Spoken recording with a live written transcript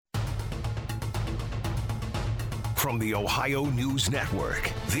From the Ohio News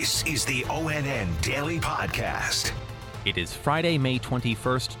Network, this is the ONN Daily Podcast. It is Friday, May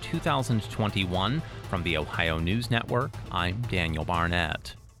 21st, 2021. From the Ohio News Network, I'm Daniel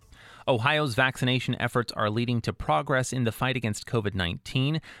Barnett. Ohio's vaccination efforts are leading to progress in the fight against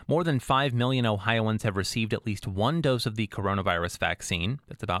COVID-19. More than 5 million Ohioans have received at least one dose of the coronavirus vaccine.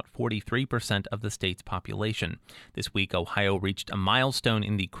 That's about 43% of the state's population. This week, Ohio reached a milestone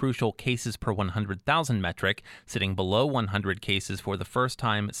in the crucial cases per 100,000 metric, sitting below 100 cases for the first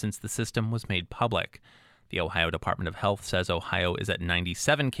time since the system was made public. The Ohio Department of Health says Ohio is at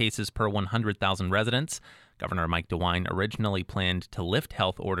 97 cases per 100,000 residents. Governor Mike DeWine originally planned to lift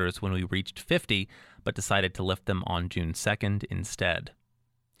health orders when we reached 50, but decided to lift them on June 2nd instead.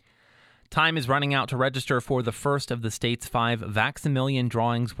 Time is running out to register for the first of the state's 5 Vax-A-Million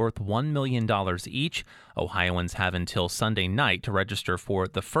drawings worth $1 million each. Ohioans have until Sunday night to register for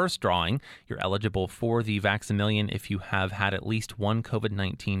the first drawing. You're eligible for the Vax-A-Million if you have had at least one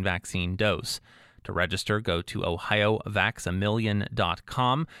COVID-19 vaccine dose. To register, go to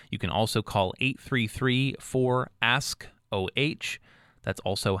ohiovaxamillion.com. You can also call 833-4ASK-OH. That's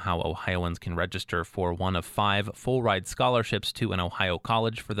also how Ohioans can register for one of 5 full-ride scholarships to an Ohio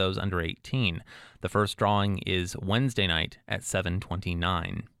college for those under 18. The first drawing is Wednesday night at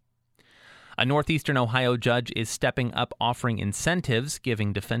 7:29. A northeastern Ohio judge is stepping up offering incentives,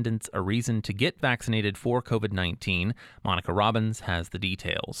 giving defendants a reason to get vaccinated for COVID-19. Monica Robbins has the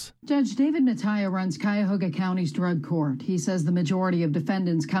details. Judge David Mattia runs Cuyahoga County's drug court. He says the majority of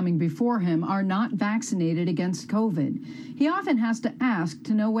defendants coming before him are not vaccinated against COVID. He often has to ask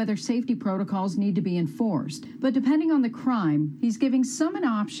to know whether safety protocols need to be enforced. But depending on the crime, he's giving some an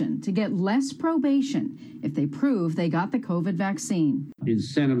option to get less probation if they prove they got the COVID vaccine.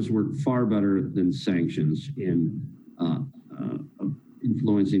 Incentives work far better than sanctions in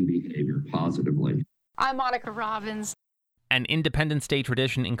influencing behavior positively. I'm Monica Robbins. An Independence Day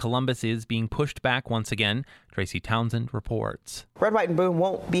tradition in Columbus is being pushed back once again. Tracy Townsend reports. Red, White, and Boom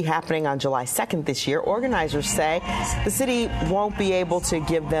won't be happening on July 2nd this year. Organizers say the city won't be able to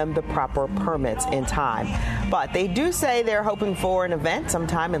give them the proper permits in time. But they do say they're hoping for an event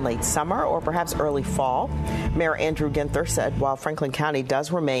sometime in late summer or perhaps early fall. Mayor Andrew Ginther said while Franklin County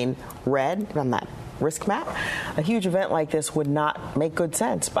does remain red on that risk map, a huge event like this would not make good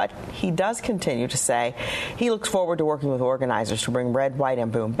sense. But he does continue to say he looks forward to working with organizers to bring Red, White,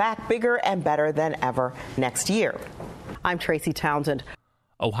 and Boom back bigger and better than ever next year. I'm Tracy Townsend.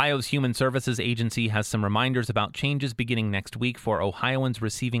 Ohio's Human Services Agency has some reminders about changes beginning next week for Ohioans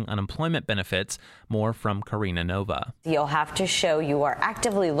receiving unemployment benefits. More from Karina Nova. You'll have to show you are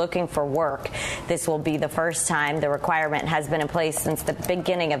actively looking for work. This will be the first time the requirement has been in place since the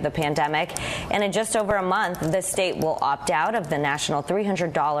beginning of the pandemic. And in just over a month, the state will opt out of the national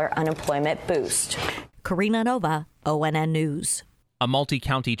 $300 unemployment boost. Karina Nova, ONN News. A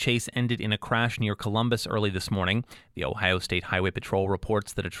multi-county chase ended in a crash near Columbus early this morning. The Ohio State Highway Patrol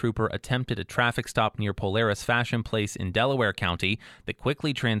reports that a trooper attempted a traffic stop near Polaris Fashion Place in Delaware County that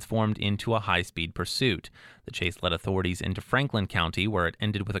quickly transformed into a high-speed pursuit. The chase led authorities into Franklin County, where it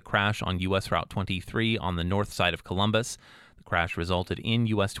ended with a crash on U.S. Route 23 on the north side of Columbus. The crash resulted in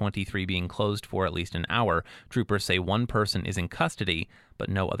U.S. 23 being closed for at least an hour. Troopers say one person is in custody, but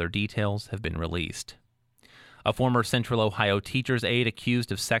no other details have been released. A former Central Ohio teacher's aide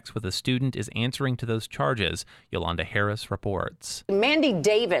accused of sex with a student is answering to those charges. Yolanda Harris reports. Mandy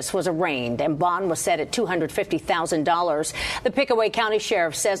Davis was arraigned and bond was set at $250,000. The Pickaway County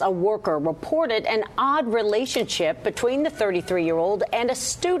Sheriff says a worker reported an odd relationship between the 33-year-old and a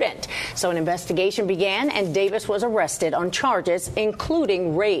student. So an investigation began and Davis was arrested on charges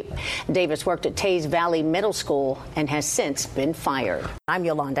including rape. Davis worked at Tays Valley Middle School and has since been fired. I'm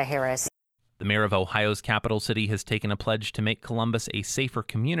Yolanda Harris. The mayor of Ohio's capital city has taken a pledge to make Columbus a safer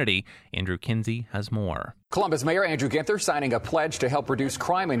community. Andrew Kinsey has more. Columbus Mayor Andrew Ginther signing a pledge to help reduce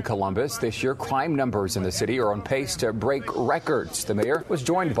crime in Columbus. This year, crime numbers in the city are on pace to break records. The mayor was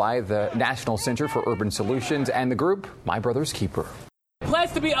joined by the National Center for Urban Solutions and the group My Brother's Keeper.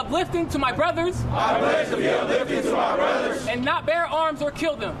 Pledge to be uplifting to my brothers. I pledge to be uplifting to my brothers. And not bear arms or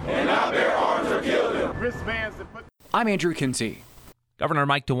kill them. And not bear arms or kill them. I'm Andrew Kinsey. Governor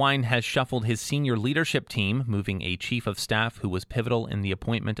Mike DeWine has shuffled his senior leadership team, moving a chief of staff who was pivotal in the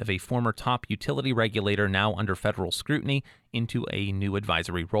appointment of a former top utility regulator now under federal scrutiny into a new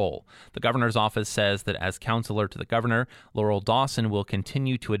advisory role. The governor's office says that as counselor to the governor, Laurel Dawson will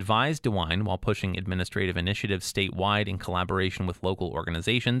continue to advise DeWine while pushing administrative initiatives statewide in collaboration with local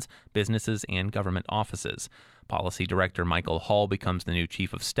organizations, businesses, and government offices. Policy Director Michael Hall becomes the new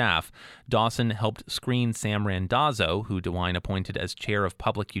chief of staff. Dawson helped screen Sam Randazzo, who DeWine appointed as chair of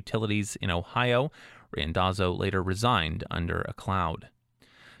public utilities in Ohio. Randazzo later resigned under a cloud.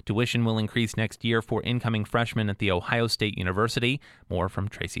 Tuition will increase next year for incoming freshmen at The Ohio State University. More from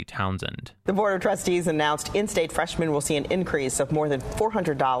Tracy Townsend. The Board of Trustees announced in-state freshmen will see an increase of more than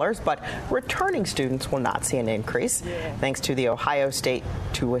 $400, but returning students will not see an increase, thanks to the Ohio State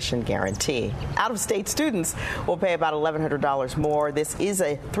tuition guarantee. Out-of-state students will pay about $1,100 more. This is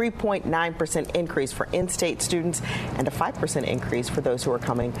a 3.9% increase for in-state students and a 5% increase for those who are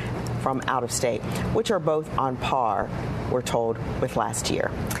coming from out-of-state, which are both on par, we're told, with last year.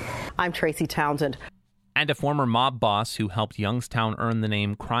 I'm Tracy Townsend. And a former mob boss who helped Youngstown earn the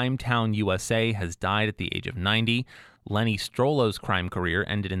name Crime Town, USA, has died at the age of 90. Lenny Strollo's crime career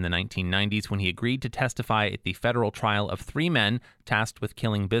ended in the 1990s when he agreed to testify at the federal trial of 3 men tasked with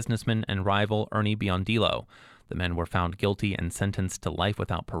killing businessman and rival Ernie Biondillo. The men were found guilty and sentenced to life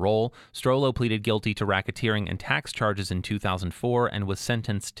without parole. Strollo pleaded guilty to racketeering and tax charges in 2004 and was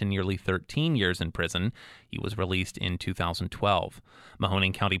sentenced to nearly 13 years in prison. He was released in 2012.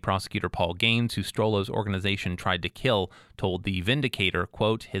 Mahoning County prosecutor Paul Gaines, who Strollo's organization tried to kill, told The Vindicator,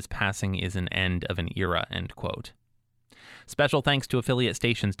 quote, "His passing is an end of an era," end quote. Special thanks to affiliate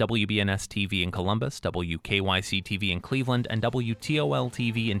stations WBNS-TV in Columbus, WKYC-TV in Cleveland, and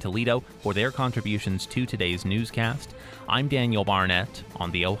WTOL-TV in Toledo for their contributions to today's newscast. I'm Daniel Barnett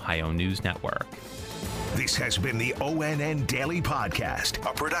on the Ohio News Network. This has been the ONN Daily Podcast,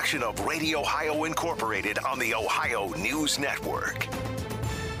 a production of Radio Ohio Incorporated on the Ohio News Network.